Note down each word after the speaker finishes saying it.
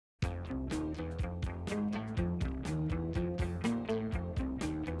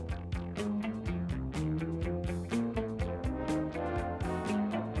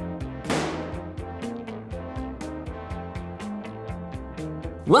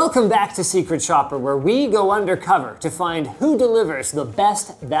Welcome back to Secret Shopper, where we go undercover to find who delivers the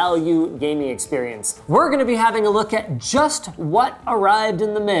best value gaming experience. We're going to be having a look at just what arrived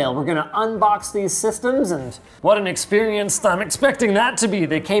in the mail. We're going to unbox these systems, and what an experience I'm expecting that to be.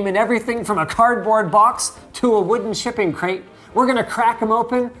 They came in everything from a cardboard box to a wooden shipping crate. We're going to crack them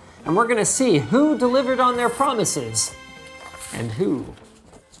open, and we're going to see who delivered on their promises and who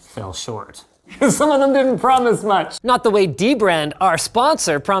fell short. Because some of them didn't promise much. Not the way dbrand, our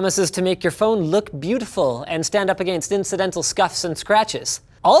sponsor, promises to make your phone look beautiful and stand up against incidental scuffs and scratches.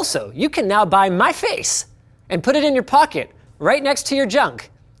 Also, you can now buy my face and put it in your pocket right next to your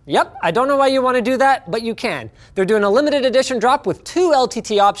junk. Yep, I don't know why you want to do that, but you can. They're doing a limited edition drop with 2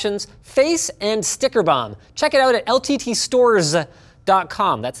 LTT options, face and sticker bomb. Check it out at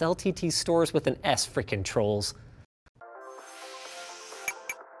lttstores.com. That's LTT stores with an S, frickin' trolls.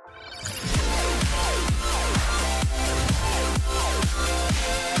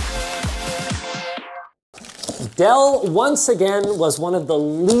 Dell, once again, was one of the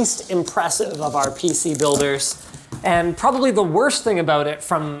least impressive of our PC builders. And probably the worst thing about it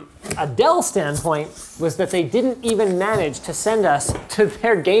from a Dell standpoint was that they didn't even manage to send us to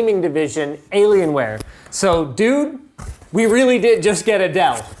their gaming division, Alienware. So, dude, we really did just get a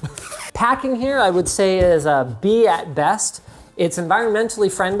Dell. Packing here, I would say, is a B at best. It's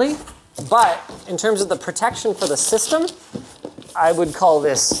environmentally friendly, but in terms of the protection for the system, I would call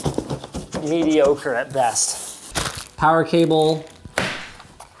this mediocre at best. Power cable,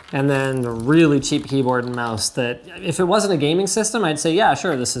 and then the really cheap keyboard and mouse that, if it wasn't a gaming system, I'd say, yeah,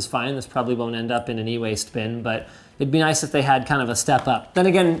 sure, this is fine. This probably won't end up in an e-waste bin, but it'd be nice if they had kind of a step up. Then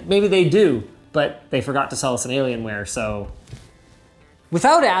again, maybe they do, but they forgot to sell us an Alienware, so.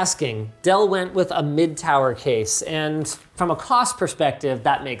 Without asking, Dell went with a mid-tower case, and from a cost perspective,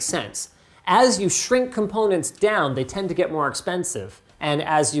 that makes sense. As you shrink components down, they tend to get more expensive. And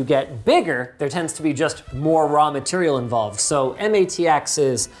as you get bigger, there tends to be just more raw material involved. So MATX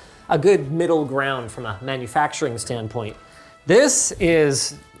is a good middle ground from a manufacturing standpoint. This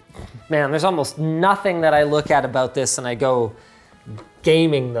is, man, there's almost nothing that I look at about this and I go,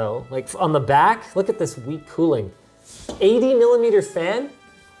 gaming though. Like on the back, look at this weak cooling. 80mm fan?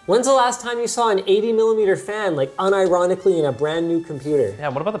 When's the last time you saw an 80mm fan, like unironically in a brand new computer? Yeah,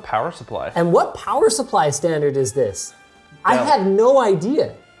 what about the power supply? And what power supply standard is this? I had no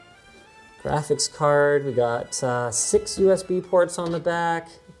idea. Graphics card, we got 6 USB ports on the back,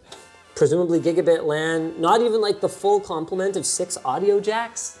 presumably gigabit LAN, not even like the full complement of 6 audio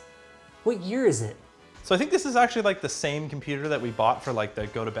jacks. What year is it? So I think this is actually like the same computer that we bought for like the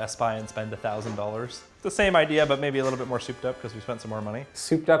go to Best Buy and spend $1,000. The same idea, but maybe a little bit more souped up because we spent some more money.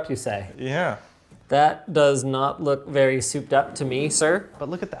 Souped up, you say? Yeah. That does not look very souped up to me, sir. But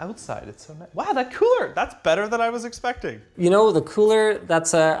look at the outside, it's so nice. Wow, that cooler, that's better than I was expecting. You know, the cooler,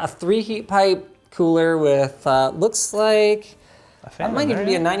 that's a 3 heat pipe cooler with, looks like, that might even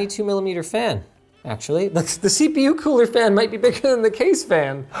be a 92mm fan, actually. The CPU cooler fan might be bigger than the case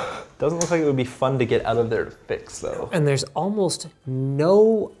fan. Doesn't look like it would be fun to get out of there to fix, though. And there's almost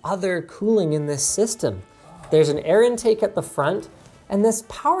no other cooling in this system. There's an air intake at the front, and this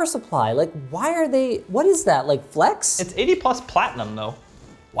power supply, like why are they, what is that, like flex? It's 80 plus platinum though.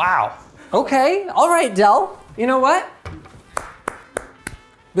 Wow. Okay, all right, Dell. You know what?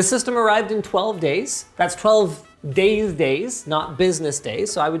 The system arrived in 12 days. That's 12 days, not business days.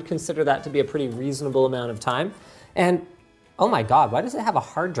 So I would consider that to be a pretty reasonable amount of time. And oh my God, why does it have a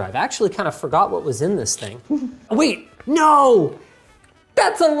hard drive? I actually kind of forgot what was in this thing. Wait, no!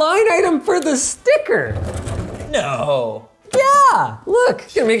 That's a line item for the sticker. No. Yeah, look,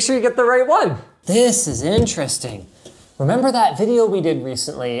 gotta make sure you get the right one. This is interesting. Remember that video we did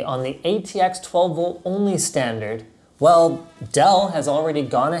recently on the ATX 12 volt only standard? Well, Dell has already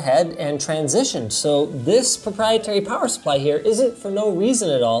gone ahead and transitioned. So this proprietary power supply here isn't for no reason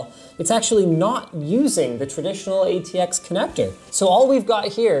at all. It's actually not using the traditional ATX connector. So all we've got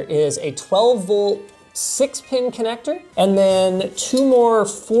here is a 12 volt 6-pin connector, and then 2 more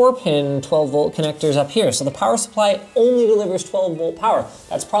 4-pin 12 volt connectors up here. So the power supply only delivers 12 volt power.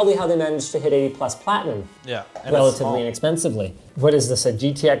 That's probably how they managed to hit 80 plus platinum. Yeah. Relatively inexpensively. What is this, a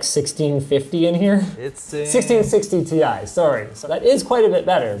GTX 1650 in here? It's 1660 Ti, sorry. So that is quite a bit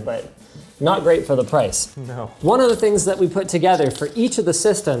better, but not great for the price. No. One of the things that we put together for each of the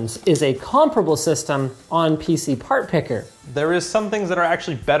systems is a comparable system on PC Part Picker. There is some things that are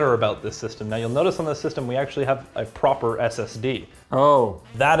actually better about this system. Now you'll notice on this system we actually have a proper SSD. Oh.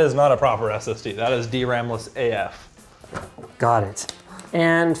 That is not a proper SSD. That is DRAM-less AF. Got it.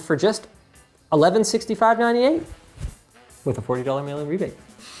 And for just $1165.98 with a $40 mail-in rebate.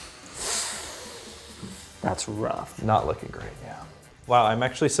 That's rough. Not looking great, yeah. Wow, I'm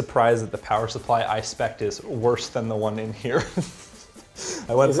actually surprised that the power supply I spec'd is worse than the one in here.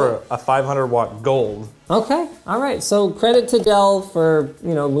 I went for a 500 watt gold. Okay, all right. So credit to Dell for,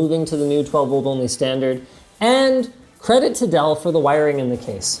 moving to the new 12 volt only standard, and credit to Dell for the wiring in the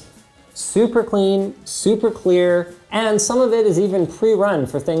case. Super clean, super clear, and some of it is even pre-run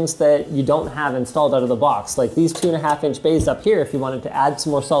for things that you don't have installed out of the box. Like these 2.5-inch bays up here, if you wanted to add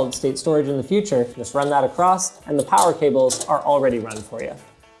some more solid state storage in the future, just run that across, and the power cables are already run for you.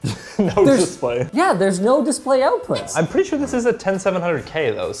 No display. Yeah, there's no display outputs. I'm pretty sure this is a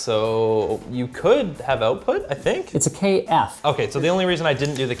 10700K though, so you could have output, I think. It's a KF. Okay, so the only reason I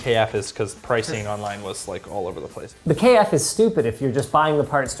didn't do the KF is because pricing online was like all over the place. The KF is stupid if you're just buying the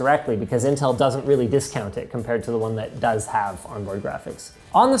parts directly because Intel doesn't really discount it compared to the one that does have onboard graphics.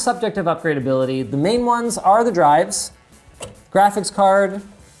 On the subject of upgradability, the main ones are the drives, graphics card,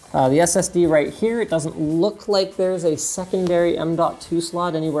 the SSD right here. It doesn't look like there's a secondary M.2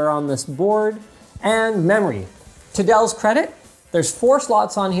 slot anywhere on this board, and memory. To Dell's credit, there's 4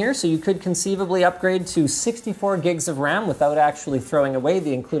 slots on here, so you could conceivably upgrade to 64 gigs of RAM without actually throwing away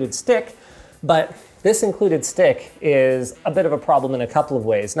the included stick, but this included stick is a bit of a problem in a couple of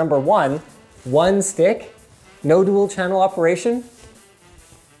ways. Number one stick, no dual channel operation.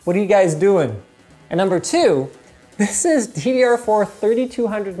 What are you guys doing? And number 2, this is DDR4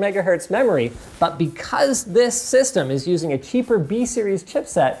 3200 megahertz memory, but because this system is using a cheaper B series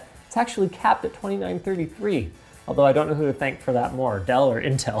chipset, it's actually capped at 2933. Although I don't know who to thank for that more, Dell or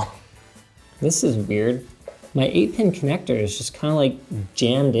Intel. This is weird. My 8-pin connector is just kind of like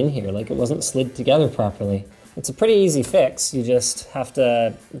jammed in here, like it wasn't slid together properly. It's a pretty easy fix. You just have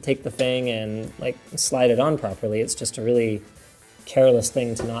to take the thing and like slide it on properly. It's just a really careless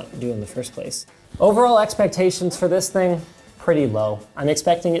thing to not do in the first place. Overall expectations for this thing, pretty low. I'm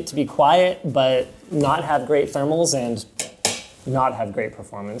expecting it to be quiet, but not have great thermals and not have great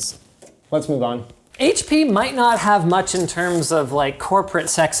performance. Let's move on. HP might not have much in terms of like corporate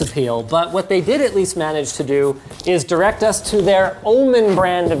sex appeal, but what they did at least manage to do is direct us to their Omen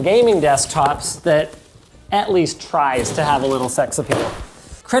brand of gaming desktops that at least tries to have a little sex appeal.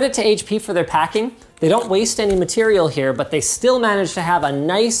 Credit to HP for their packing. They don't waste any material here, but they still manage to have a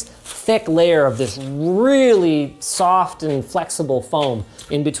nice thick layer of this really soft and flexible foam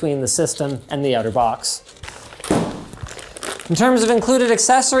in between the system and the outer box. In terms of included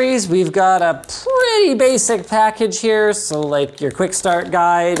accessories, we've got a pretty basic package here. So like your quick start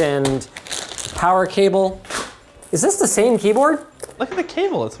guide and power cable. Is this the same keyboard? Look at the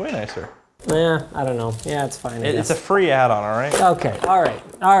cable, it's way nicer. Yeah, I don't know. Yeah, it's fine. It's a free add-on, all right? Okay,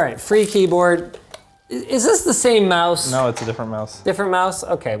 all right, free keyboard. Is this the same mouse? No, it's a different mouse. Different mouse?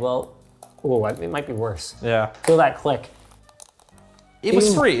 Okay, well, ooh, it might be worse. Yeah. Feel that click. It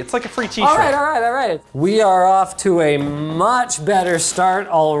was free. It's like a free t-shirt. All right. We are off to a much better start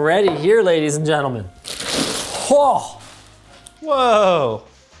already here, ladies and gentlemen. Whoa. Whoa.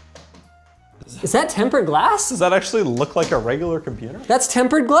 Is that tempered glass? Does that actually look like a regular computer? That's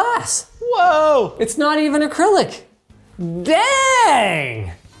tempered glass. Whoa. It's not even acrylic.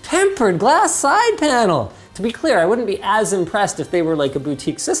 Dang. Tempered glass side panel. To be clear, I wouldn't be as impressed if they were like a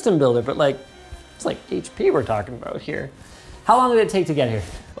boutique system builder, but like, it's like HP we're talking about here. How long did it take to get here?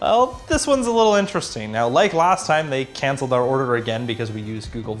 Well, this one's a little interesting. Now, like last time, they canceled our order again because we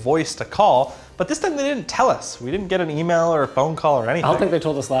used Google Voice to call, but this time they didn't tell us. We didn't get an email or a phone call or anything. I don't think they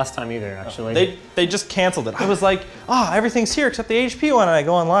told us last time either, actually. They just canceled it. I was like, everything's here except the HP one, and I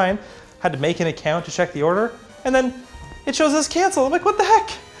go online, had to make an account to check the order, and then it shows us canceled. I'm like, what the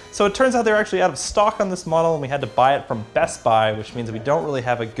heck? So it turns out they're actually out of stock on this model, and we had to buy it from Best Buy, which means we don't really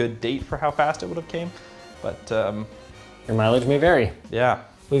have a good date for how fast it would have came. But your mileage may vary. Yeah.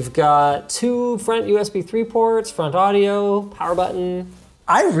 We've got 2 front USB 3 ports, front audio, power button.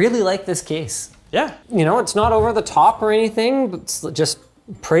 I really like this case. Yeah. You know, it's not over the top or anything, but it's just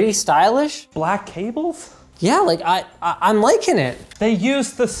pretty stylish. Black cables? Yeah, like I'm liking it. They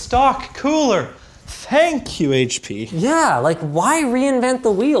used the stock cooler. Thank you, HP. Yeah, like why reinvent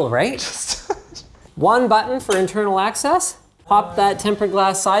the wheel, right? 1 button for internal access. Pop that tempered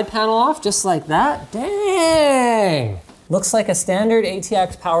glass side panel off just like that. Dang. Looks like a standard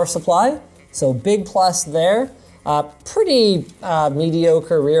ATX power supply. So big plus there. Pretty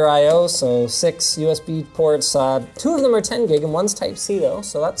mediocre rear I/O, so 6 USB ports. 2 of them are 10 gig and one's Type-C though,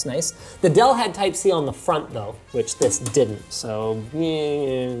 so that's nice. The Dell had Type-C on the front though, which this didn't, so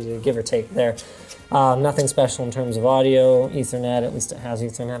give or take there. Nothing special in terms of audio, Ethernet, at least it has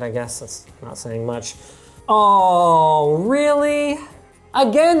Ethernet, I guess. That's not saying much. Oh, really?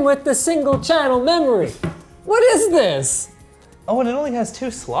 Again with the single channel memory. What is this? Oh, and it only has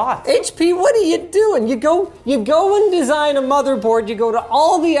 2 slots. HP, what are you doing? You go and design a motherboard. You go to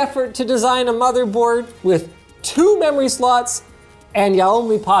all the effort to design a motherboard with 2 memory slots, and you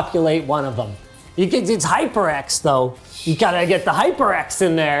only populate one of them. It's HyperX though. You gotta get the HyperX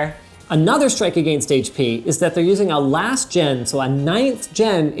in there. Another strike against HP is that they're using a last gen, so a 9th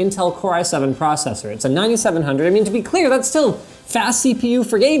gen Intel Core i7 processor. It's a 9700. I mean, to be clear, that's still fast CPU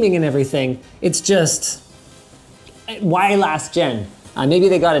for gaming and everything. It's just, why last gen? Maybe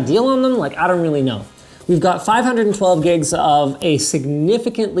they got a deal on them? Like, I don't really know. We've got 512 gigs of a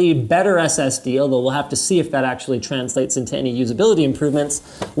significantly better SSD, although we'll have to see if that actually translates into any usability improvements.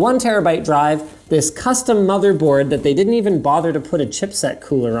 1 terabyte drive, this custom motherboard that they didn't even bother to put a chipset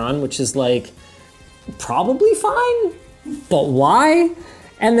cooler on, which is like, probably fine, but why?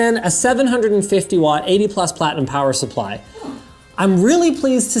 And then a 750 watt, 80 plus platinum power supply. I'm really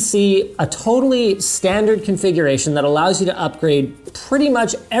pleased to see a totally standard configuration that allows you to upgrade pretty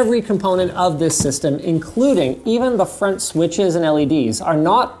much every component of this system, including even the front switches and LEDs are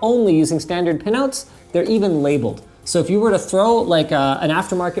not only using standard pinouts, they're even labeled. So if you were to throw like an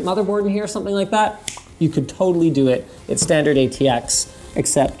aftermarket motherboard in here or something like that, you could totally do it. It's standard ATX,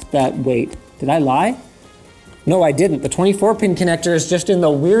 except that, wait, did I lie? No, I didn't. The 24-pin connector is just in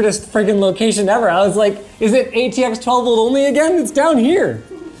the weirdest friggin' location ever. I was like, is it ATX 12 volt only again? It's down here.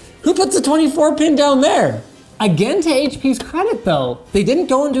 Who puts a 24-pin down there? Again, to HP's credit though, they didn't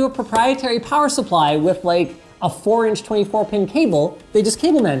go into a proprietary power supply with like a 4-inch 24-pin cable. They just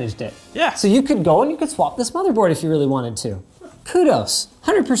cable managed it. Yeah. So you could go and you could swap this motherboard if you really wanted to. Kudos,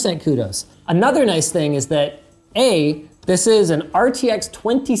 100% kudos. Another nice thing is that this is an RTX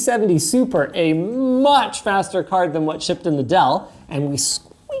 2070 Super, a much faster card than what shipped in the Dell, and we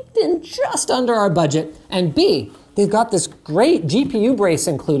squeaked in just under our budget. And B, they've got this great GPU brace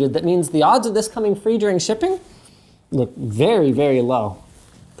included that means the odds of this coming free during shipping look very, very low.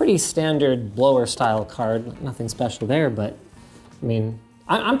 Pretty standard blower style card, nothing special there, but I mean,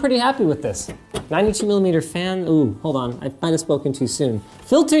 I'm pretty happy with this. 92mm fan, ooh, hold on, I might have spoken too soon.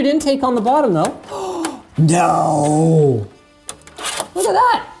 Filtered intake on the bottom though. No! Look at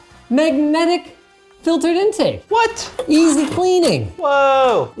that! Magnetic filtered intake. What? Easy cleaning.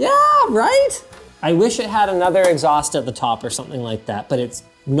 Whoa! Yeah, right? I wish it had another exhaust at the top or something like that, but it's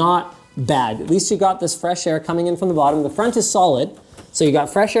not bad. At least you got this fresh air coming in from the bottom. The front is solid, so you got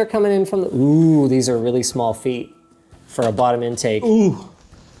fresh air coming in from the, ooh, these are really small feet for a bottom intake. Ooh.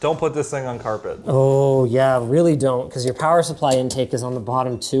 Don't put this thing on carpet. Oh yeah, really don't, because your power supply intake is on the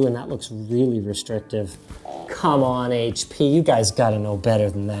bottom too, and that looks really restrictive. Come on, HP, you guys gotta know better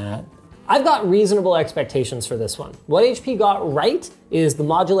than that. I've got reasonable expectations for this one. What HP got right is the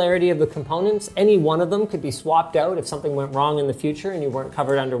modularity of the components. Any one of them could be swapped out if something went wrong in the future and you weren't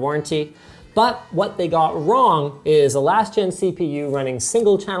covered under warranty. But what they got wrong is a last gen CPU running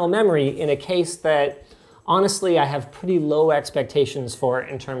single channel memory in a case that honestly, I have pretty low expectations for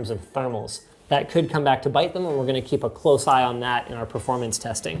in terms of thermals. That could come back to bite them, and we're gonna keep a close eye on that in our performance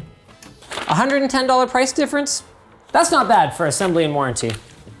testing. $110 price difference? That's not bad for assembly and warranty.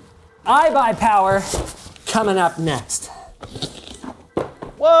 iBuyPower coming up next.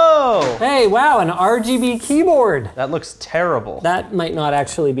 Whoa! Hey, wow, an RGB keyboard. That looks terrible. That might not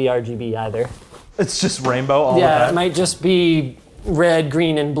actually be RGB either. It's just rainbow all the time? Yeah, it might just be red,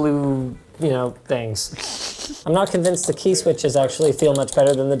 green, and blue, you know, things. I'm not convinced the key switches actually feel much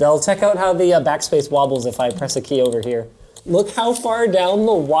better than the Dell. Check out how the backspace wobbles if I press a key over here. Look how far down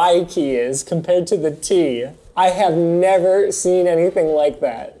the Y key is compared to the T. I have never seen anything like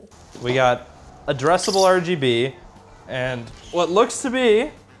that. We got addressable RGB and what looks to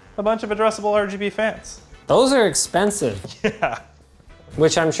be a bunch of addressable RGB fans. Those are expensive. Yeah.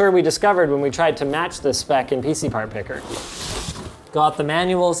 Which I'm sure we discovered when we tried to match this spec in PC Part Picker. Got the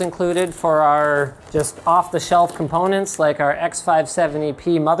manuals included for our just off-the-shelf components like our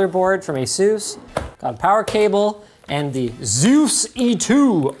X570P motherboard from ASUS. Got a power cable and the Zeus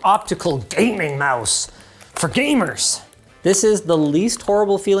E2 optical gaming mouse for gamers. This is the least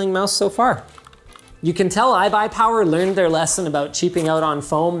horrible feeling mouse so far. You can tell iBuyPower learned their lesson about cheaping out on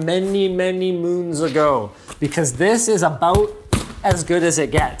foam many, many moons ago, because this is about as good as it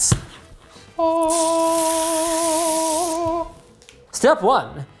gets. Oh. Step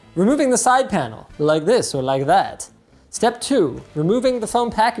 1, removing the side panel, like this or like that. Step 2, removing the foam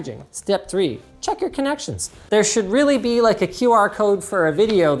packaging. Step 3, check your connections. There should really be like a QR code for a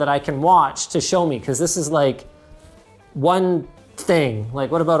video that I can watch to show me, because this is like one thing.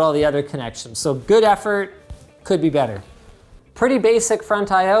 Like, what about all the other connections? So good effort, could be better. Pretty basic front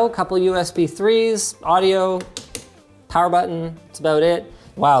I/O, couple USB 3s, audio, power button, that's about it.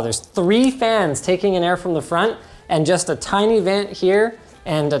 Wow, there's 3 fans taking in air from the front, and just a tiny vent here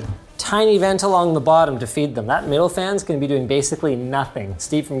and a tiny vent along the bottom to feed them. That middle fan's gonna be doing basically nothing.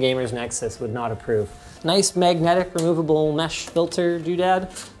 Steve from Gamers Nexus would not approve. Nice magnetic removable mesh filter doodad.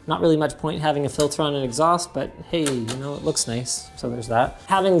 Not really much point having a filter on an exhaust, but hey, you know, it looks nice, so there's that.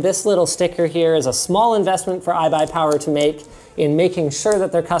 Having this little sticker here is a small investment for iBuyPower to make in making sure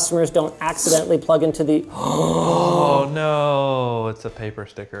that their customers don't accidentally plug into the... Oh no, it's a paper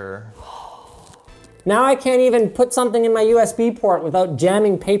sticker. Now I can't even put something in my USB port without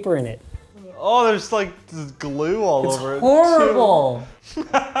jamming paper in it. Oh, there's like this glue all over it. Horrible. All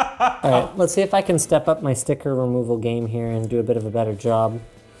right, let's see if I can step up my sticker removal game here and do a bit of a better job.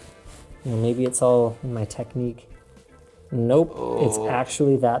 You know, maybe it's all in my technique. Nope, it's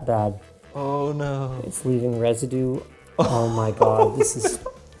actually that bad. Oh no. It's leaving residue. Oh my God, this is,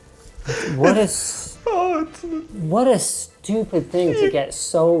 what a stupid thing to get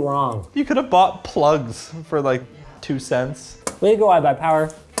so wrong. You could have bought plugs for like 2 cents. Way to go,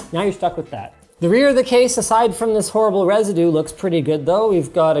 iBuyPower. Now you're stuck with that. The rear of the case, aside from this horrible residue, looks pretty good though.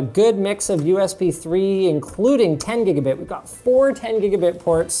 We've got a good mix of USB 3, including 10 gigabit. We've got 4 10 gigabit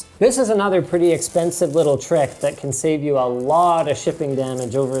ports. This is another pretty expensive little trick that can save you a lot of shipping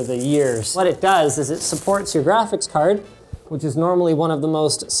damage over the years. What it does is it supports your graphics card, which is normally one of the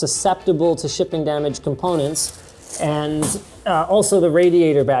most susceptible to shipping damage components, and also the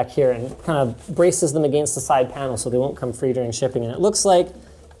radiator back here, and kind of braces them against the side panel so they won't come free during shipping. And it looks like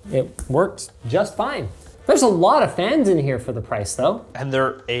it worked just fine. There's a lot of fans in here for the price though. And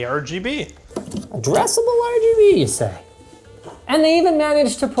they're ARGB. Addressable RGB, you say. And they even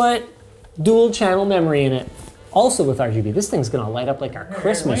managed to put dual channel memory in it. Also with RGB. This thing's gonna light up like our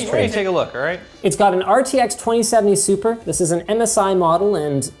Christmas tree. Take a look, all right? It's got an RTX 2070 Super. This is an MSI model,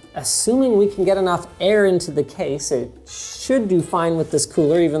 and assuming we can get enough air into the case, it should do fine with this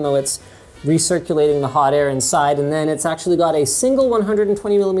cooler, even though it's recirculating the hot air inside. And then it's actually got a single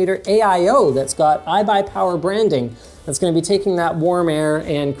 120 millimeter AIO that's got iBuyPower branding that's going to be taking that warm air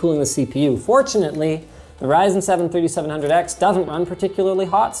and cooling the CPU. Fortunately, the Ryzen 7 3700X doesn't run particularly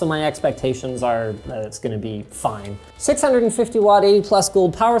hot, so my expectations are that it's going to be fine. 650 watt 80 plus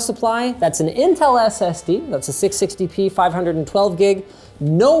gold power supply. That's an Intel SSD. That's a 660p 512 gig.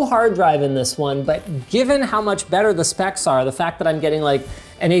 No hard drive in this one, but given how much better the specs are, the fact that I'm getting like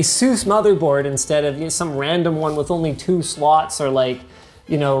an ASUS motherboard instead of some random one with only 2 slots or like,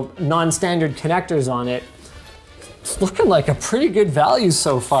 non-standard connectors on it, it's looking like a pretty good value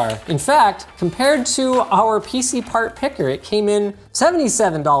so far. In fact, compared to our PC part picker, it came in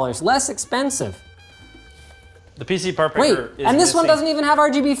 $77, less expensive. The PC part picker is and this one doesn't even have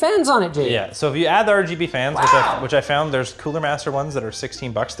RGB fans on it, Jay. Yeah, so if you add the RGB fans, which I found, there's Cooler Master ones that are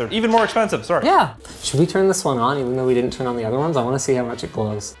 16 bucks. They're even more expensive, sorry. Yeah. Should we turn this one on even though we didn't turn on the other ones? I want to see how much it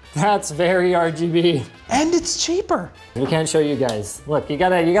glows. That's very RGB. And it's cheaper. We can't show you guys. Look, you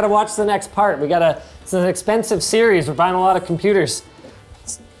gotta watch the next part. It's an expensive series. We're buying a lot of computers.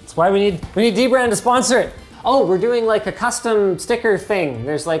 That's why we need dbrand to sponsor it. Oh, we're doing like a custom sticker thing.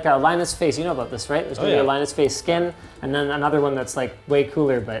 There's like a Linus face. You know about this, right? There's gonna be a Linus face skin, and then another one that's like way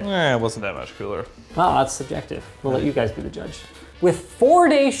cooler, but... it wasn't that much cooler. Well, that's subjective. We'll let you guys be the judge. With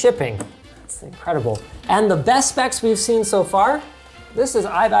 4-day shipping, that's incredible. And the best specs we've seen so far, this is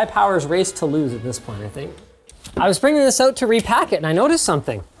iBuyPower's race to lose at this point, I think. I was bringing this out to repack it, and I noticed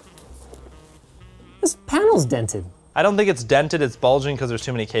something. This panel's dented. I don't think it's dented, it's bulging because there's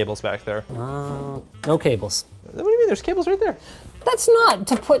too many cables back there. No cables. What do you mean? There's cables right there. That's not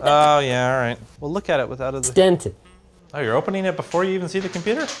to put that. Oh, yeah, all right. Well, look at it without it. It's dented. Oh, you're opening it before you even see the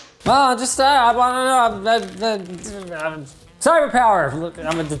computer? Well, just, I want to know, cyber power. Look,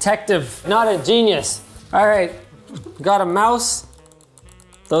 I'm a detective, not a genius. All right, got a mouse.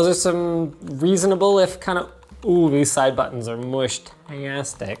 Those are some reasonable, if kind of, ooh, these side buttons are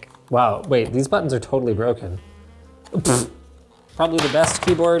mush-tastic. Wow, wait, these buttons are totally broken. Probably the best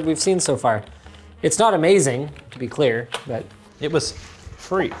keyboard we've seen so far. It's not amazing, to be clear, but... It was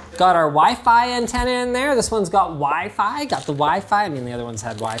free. Got our Wi-Fi antenna in there. This one's got Wi-Fi, got the Wi-Fi. I mean, the other ones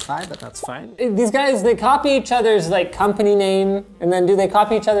had Wi-Fi, but that's fine. These guys, they copy each other's like company name, and then do they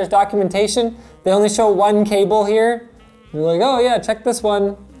copy each other's documentation? They only show one cable here. They're like, oh yeah, check this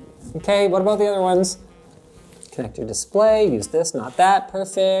one. Okay, what about the other ones? Connect your display, use this, not that,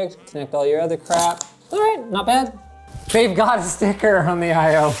 perfect. Connect all your other crap. All right, not bad. They've got a sticker on the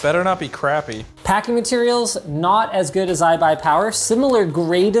I/O. Better not be crappy. Packing materials, not as good as iBuyPower. Similar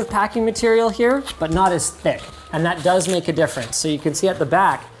grade of packing material here, but not as thick. And that does make a difference. So you can see at the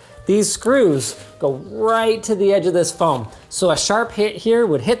back, these screws go right to the edge of this foam. So a sharp hit here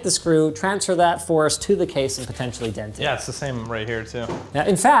would hit the screw, transfer that force to the case and potentially dent it. Yeah, it's the same right here too. Now,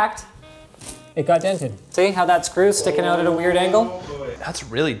 in fact, it got dented. See how that screw's sticking out at a weird angle? That's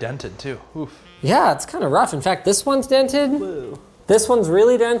really dented too. Oof. Yeah, it's kind of rough. In fact, this one's dented. Whoa. This one's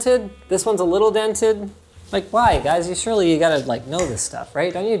really dented. This one's a little dented. Like, why, guys? You gotta like know this stuff,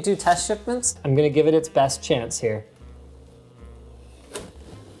 right? Don't you do test shipments? I'm gonna give it its best chance here.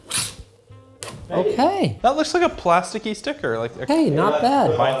 Okay. That looks like a plasticky sticker. Like, Hey, not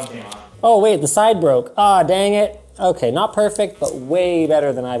bad. Fine. Oh wait, the side broke. Ah, dang it. Okay, not perfect, but way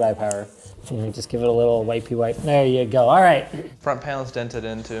better than iBuyPower. Let me just give it a little wipey wipe. There you go. All right. Front panel's dented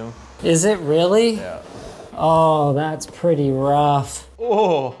in too. Is it really? Yeah. Oh, that's pretty rough.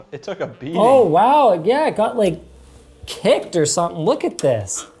 Oh, it took a beating. Oh, wow. Yeah, it got like kicked or something. Look at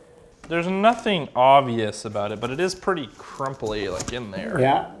this. There's nothing obvious about it, but it is pretty crumply, like in there.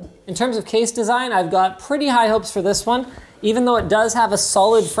 Yeah. In terms of case design, I've got pretty high hopes for this one. Even though it does have a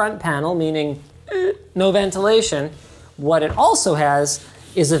solid front panel, meaning no ventilation, what it also has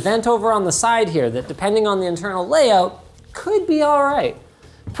is a vent over on the side here that, depending on the internal layout, could be all right.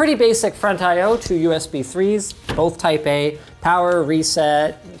 Pretty basic front I/O, 2 USB 3s, both Type A, power,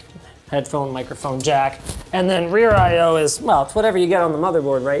 reset, headphone, microphone jack, and then rear I/O is, well, it's whatever you get on the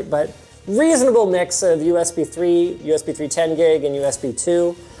motherboard, right? But reasonable mix of USB 3, USB 3 10 gig, and USB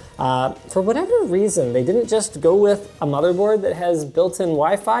 2. For whatever reason, they didn't just go with a motherboard that has built-in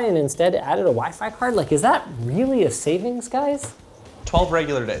Wi-Fi and instead added a Wi-Fi card. Like, is that really a savings, guys? 12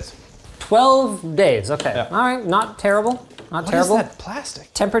 regular days. 12 days, okay. Yeah. All right, not terrible, not What terrible. is that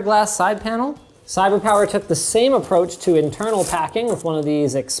plastic? Tempered glass side panel. CyberPower took the same approach to internal packing with one of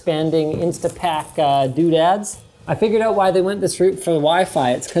these expanding Instapack doodads. I figured out why they went this route for the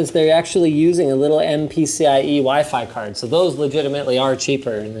Wi-Fi. It's because they're actually using a little MPCIe Wi-Fi card. So those legitimately are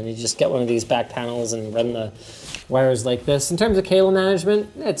cheaper. And then you just get one of these back panels and run the wires like this. In terms of cable management,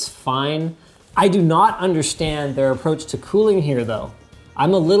 it's fine. I do not understand their approach to cooling here though.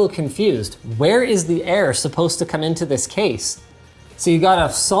 I'm a little confused. Where is the air supposed to come into this case? So you got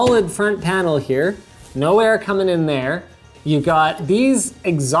a solid front panel here, no air coming in there. You got these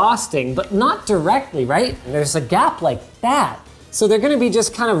exhausting, but not directly, right? There's a gap like that. So they're gonna be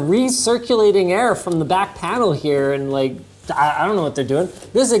just kind of recirculating air from the back panel here and like, I don't know what they're doing.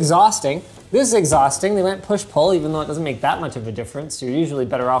 This is exhausting. This is exhausting. They went push-pull, even though it doesn't make that much of a difference. You're usually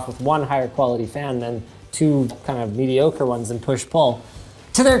better off with one higher quality fan than two kind of mediocre ones in push-pull.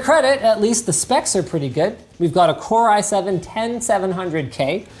 To their credit, at least the specs are pretty good. We've got a Core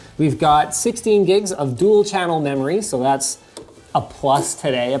i7-10700K. We've got 16 gigs of dual channel memory, so that's a plus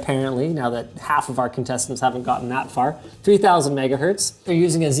today, apparently, now that half of our contestants haven't gotten that far. 3000 megahertz. They're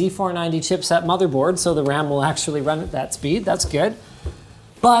using a Z490 chipset motherboard, so the RAM will actually run at that speed. That's good.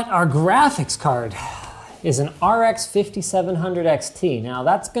 But our graphics card is an RX 5700 XT. Now,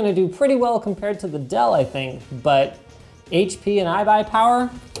 that's going to do pretty well compared to the Dell, I think, but HP and iBuyPower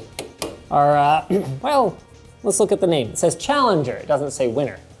are, well, let's look at the name. It says Challenger, it doesn't say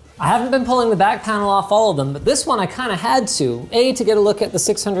winner. I haven't been pulling the back panel off all of them, but this one I kind of had to. A, to get a look at the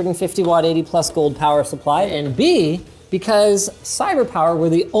 650 watt 80 plus gold power supply, and B, because CyberPower were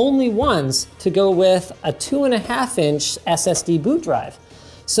the only ones to go with a 2.5 inch SSD boot drive.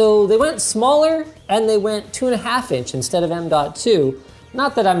 So they went smaller and they went 2.5 inch instead of M.2.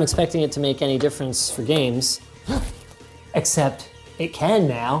 Not that I'm expecting it to make any difference for games. Except it can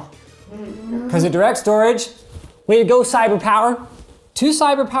now. Because of direct storage. Way to go, CyberPower. To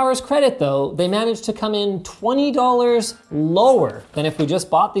CyberPower's credit though, they managed to come in $20 lower than if we just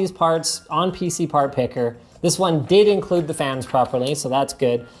bought these parts on PC Part Picker. This one did include the fans properly, so that's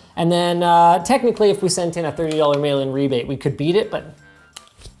good. And then technically if we sent in a $30 mail-in rebate, we could beat it, but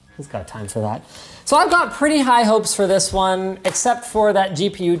who's got time for that? So I've got pretty high hopes for this one, except for that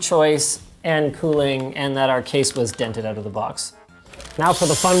GPU choice and cooling, and that our case was dented out of the box. Now for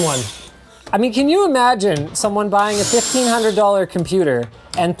the fun one. I mean, can you imagine someone buying a $1,500 computer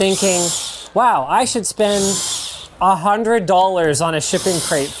and thinking, wow, I should spend $100 on a shipping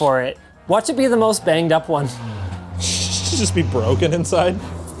crate for it. Watch it be the most banged up one. Just be broken inside.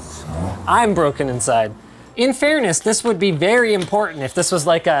 I'm broken inside. In fairness, this would be very important if this was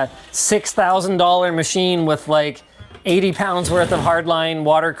like a $6,000 machine with like 80 pounds worth of hardline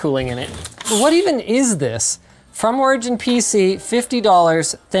water cooling in it. But what even is this? From Origin PC,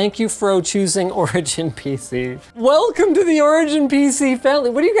 $50. Thank you for choosing Origin PC. Welcome to the Origin PC family.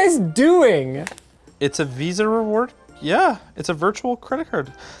 What are you guys doing? It's a Visa reward. Yeah, it's a virtual credit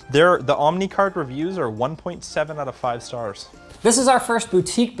card. The Omni card reviews are 1.7 out of 5 stars. This is our first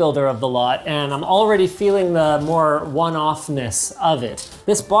boutique builder of the lot, and I'm already feeling the more one-offness of it.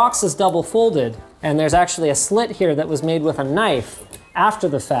 This box is double folded, and there's actually a slit here that was made with a knife after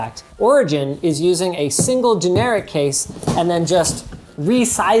the fact. Origin is using a single generic case and then just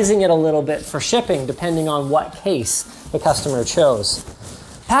resizing it a little bit for shipping depending on what case the customer chose.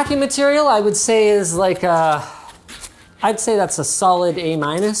 Packing material, I would say is like I'd say that's a solid A-.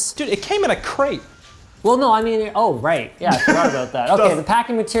 Dude, it came in a crate. Well, no, I mean, oh, right. Yeah, I forgot about that. Okay, the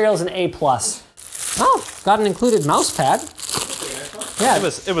packing material is an A+. Oh, got an included mouse pad. Yeah.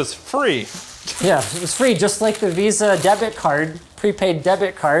 It was free. Yeah, it was free, just like the Visa debit card, prepaid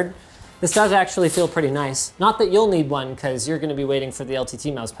debit card. This does actually feel pretty nice. Not that you'll need one, because you're gonna be waiting for the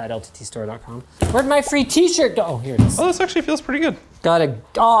LTT mousepad, lttstore.com. Where'd my free t-shirt go? Oh, here it is. Oh, this actually feels pretty good.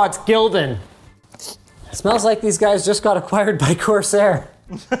 Oh, it's Gildan. Smells like these guys just got acquired by Corsair.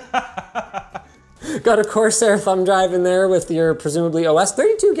 Got a Corsair thumb drive in there with your presumably OS.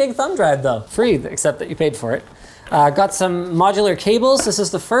 32 gig thumb drive though. Free, except that you paid for it. Got some modular cables. This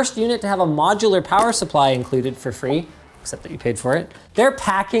is the first unit to have a modular power supply included for free, except that you paid for it. Their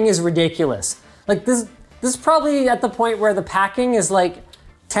packing is ridiculous. Like this is probably at the point where the packing is like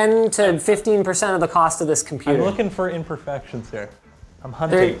 10 to 15% of the cost of this computer. I'm looking for imperfections here. I'm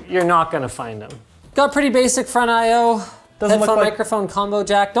hunting. You're not gonna find them. Got pretty basic front I/O. Doesn't Headphone, look like... microphone, combo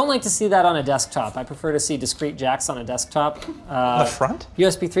jack. Don't like to see that on a desktop. I prefer to see discrete jacks on a desktop. The front?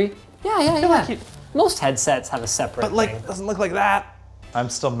 USB 3? Yeah. Most headsets have a separate But like, thing. it doesn't look like that. I'm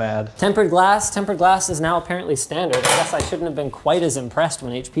still mad. Tempered glass. Tempered glass is now apparently standard. I guess I shouldn't have been quite as impressed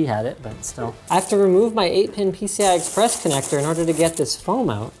when HP had it, but still. I have to remove my 8-pin PCI Express connector in order to get this foam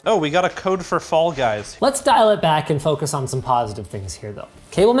out. Oh, we got a code for Fall Guys. Let's dial it back and focus on some positive things here though.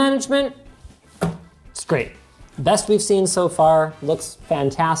 Cable management, it's great. Best we've seen so far, looks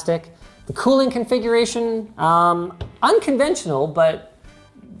fantastic. The cooling configuration, unconventional, but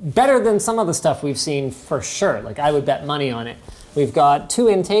better than some of the stuff we've seen for sure. Like I would bet money on it. We've got 2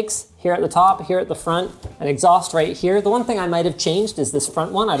 intakes here at the top, here at the front, an exhaust right here. The one thing I might have changed is this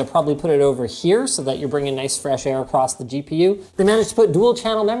front one. I'd have probably put it over here so that you're bringing nice fresh air across the GPU. They managed to put dual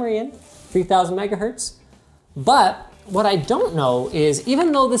channel memory in, 3000 megahertz. But what I don't know is,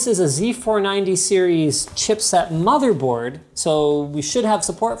 even though this is a Z490 series chipset motherboard, so we should have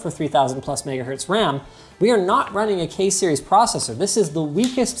support for 3000 plus megahertz RAM, we are not running a K-series processor. This is the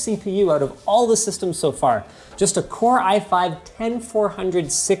weakest CPU out of all the systems so far. Just a Core i5 10400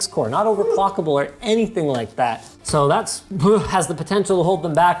 6-core, not overclockable or anything like that. So that's has the potential to hold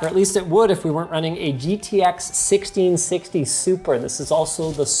them back, or at least it would if we weren't running a GTX 1660 Super. This is also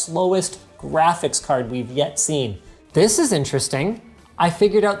the slowest graphics card we've yet seen. This is interesting. I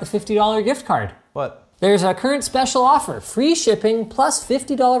figured out the $50 gift card. What? There's a current special offer, free shipping plus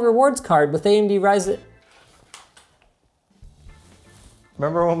 $50 rewards card with AMD Ryzen.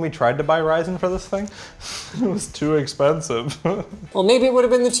 Remember when we tried to buy Ryzen for this thing? It was too expensive. Well, maybe it would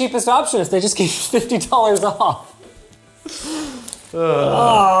have been the cheapest option if they just gave you $50 off.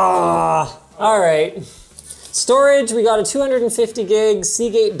 All right. Storage, we got a 250 gig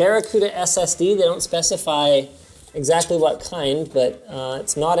Seagate Barracuda SSD. They don't specify exactly what kind, but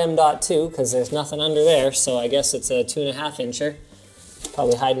it's not M.2 because there's nothing under there, so I guess it's a 2.5 incher.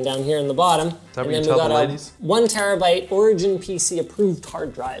 Probably hiding down here in the bottom. Is that what you tell the ladies? 1 terabyte Origin PC approved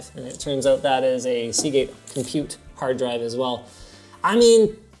hard drive, and it turns out that is a Seagate Compute hard drive as well. I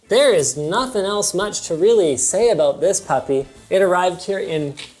mean, there is nothing else much to really say about this puppy. It arrived here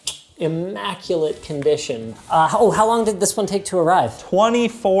in immaculate condition. How long did this one take to arrive?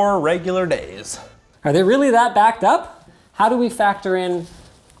 24 regular days. Are they really that backed up? How do we factor in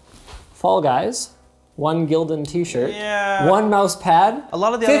Fall Guys, 1 Gildan t-shirt, yeah, 1 mouse pad, a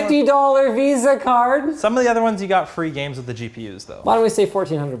lot of the $50 Visa card? Some of the other ones you got free games with the GPUs though. Why don't we say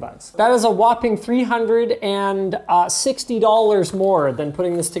 1,400 bucks? That is a whopping $360 more than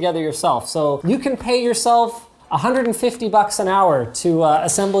putting this together yourself. So you can pay yourself 150 bucks an hour to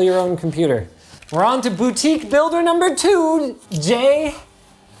assemble your own computer. We're on to boutique builder number 2, Jay.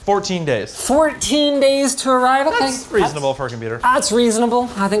 14 days. 14 days to arrive. Okay. That's reasonable for a computer. That's reasonable.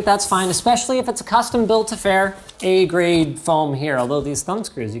 I think that's fine, especially if it's a custom built affair. A-grade foam here, although these thumb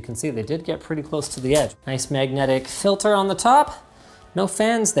screws, you can see they did get pretty close to the edge. Nice magnetic filter on the top. No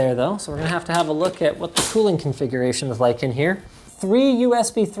fans there though, so we're gonna have a look at what the cooling configuration is like in here. 3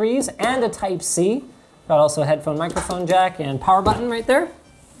 USB 3s and a Type-C. Got also a headphone microphone jack and power button right there.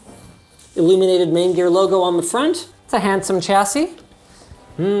 Illuminated main gear logo on the front. It's a handsome chassis.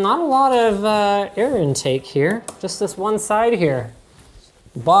 Not a lot of air intake here, just this one side here.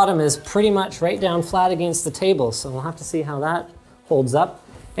 The bottom is pretty much right down flat against the table, so we'll have to see how that holds up.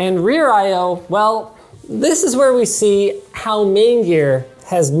 And rear I/O, well, this is where we see how main gear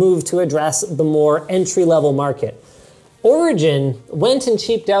has moved to address the more entry-level market. Origin went and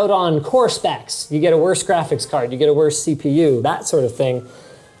cheaped out on core specs. You get a worse graphics card, you get a worse CPU, that sort of thing.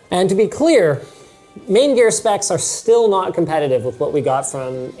 And to be clear, Main gear specs are still not competitive with what we got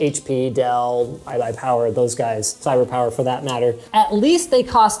from HP, Dell, iPower, those guys, CyberPower for that matter. At least they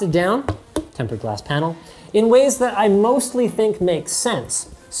costed down, tempered glass panel, in ways that I mostly think make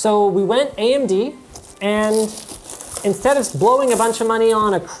sense. So we went AMD, and instead of blowing a bunch of money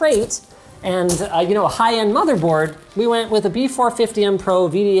on a crate and a high-end motherboard, we went with a B450M Pro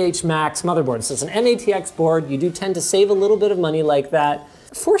VDH Max motherboard. So it's an MATX board. You do tend to save a little bit of money like that.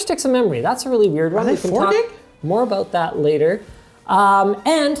 4 sticks of memory, that's a really weird one. Are they we can 4 talk gig? more about that later.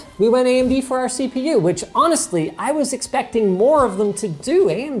 And we went AMD for our CPU, which honestly, I was expecting more of them to do.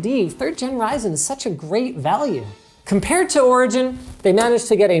 AMD 3rd Gen Ryzen is such a great value. Compared to Origin, they managed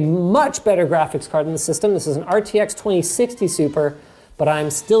to get a much better graphics card in the system. This is an RTX 2060 Super, but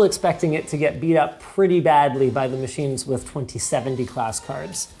I'm still expecting it to get beat up pretty badly by the machines with 2070 class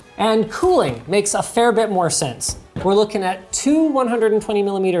cards. And cooling makes a fair bit more sense. We're looking at 2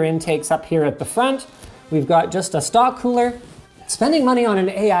 120mm intakes up here at the front. We've got just a stock cooler. Spending money on an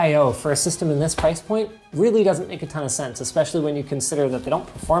AIO for a system in this price point really doesn't make a ton of sense, especially when you consider that they don't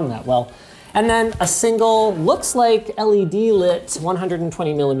perform that well. And then a single, looks like LED lit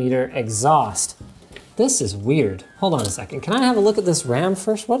 120mm exhaust. This is weird. Hold on a second. Can I have a look at this RAM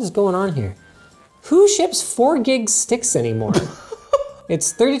first? What is going on here? Who ships 4 gig sticks anymore?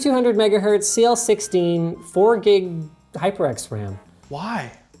 It's 3200 megahertz, CL16, 4 gig HyperX RAM.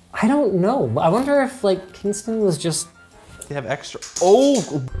 Why? I don't know. I wonder if like Kingston was just... They have extra, oh!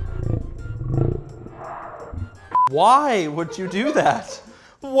 Why would you do that?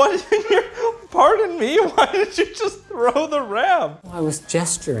 What, pardon me, why did you just throw the RAM? I was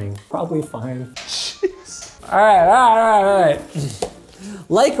gesturing, probably fine. Jeez. All right.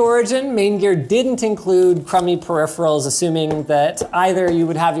 Like Origin, main gear didn't include crummy peripherals, assuming that either you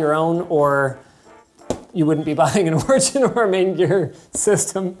would have your own or you wouldn't be buying an Origin or a main gear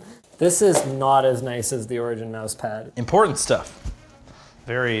system. This is not as nice as the Origin mouse pad. Important stuff.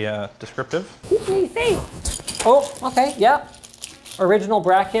 Very descriptive. What do you think? Oh, okay, yeah. Original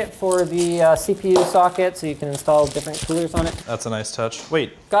bracket for the CPU socket, so you can install different coolers on it. That's a nice touch.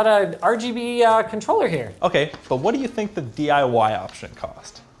 Wait. Got a RGB controller here. Okay, but what do you think the DIY option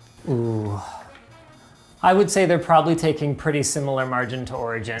cost? Ooh. I would say they're probably taking pretty similar margin to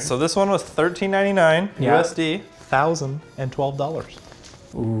Origin. So this one was $13.99 Yeah. USD, $1,012.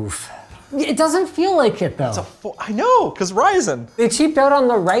 Oof. It doesn't feel like it though. I know, because Ryzen. They cheaped out on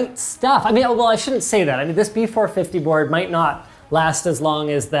the right stuff. I mean, well, I shouldn't say that. I mean, this B450 board might not last as long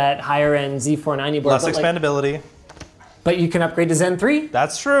as that higher end Z490 board. Less expandability. But you can upgrade to Zen 3.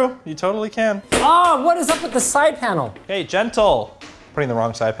 That's true, you totally can. Oh, what is up with the side panel? Hey, gentle. Putting the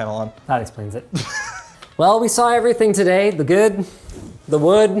wrong side panel on. That explains it. Well, we saw everything today. The good, the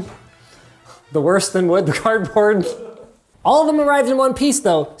wood, the worse than wood, the cardboard. All of them arrived in one piece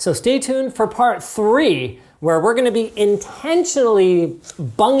though, so stay tuned for part 3, where we're gonna be intentionally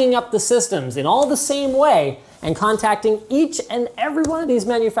bunging up the systems in all the same way and contacting each and every one of these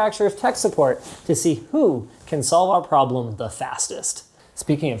manufacturers' tech support to see who can solve our problem the fastest.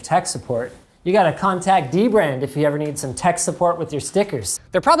 Speaking of tech support, you gotta contact dbrand if you ever need some tech support with your stickers.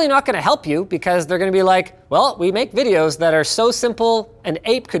 They're probably not gonna help you because they're gonna be like, well, we make videos that are so simple an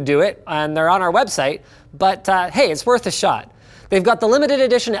ape could do it and they're on our website, but hey, it's worth a shot. They've got the limited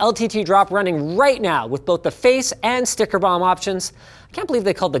edition LTT drop running right now with both the face and sticker bomb options. I can't believe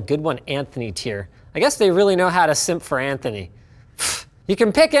they called the good one Anthony tier. I guess they really know how to simp for Anthony. You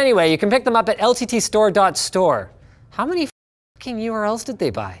can pick anyway. You can pick them up at lttstore.store. How many fucking URLs did they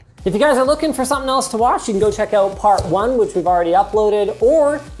buy? If you guys are looking for something else to watch, you can go check out part 1, which we've already uploaded,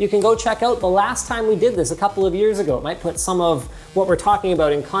 or you can go check out the last time we did this a couple of years ago. It might put some of what we're talking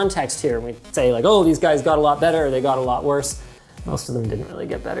about in context here. We say like, oh, these guys got a lot better, or they got a lot worse. Most of them didn't really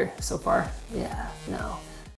get better so far. Yeah, no.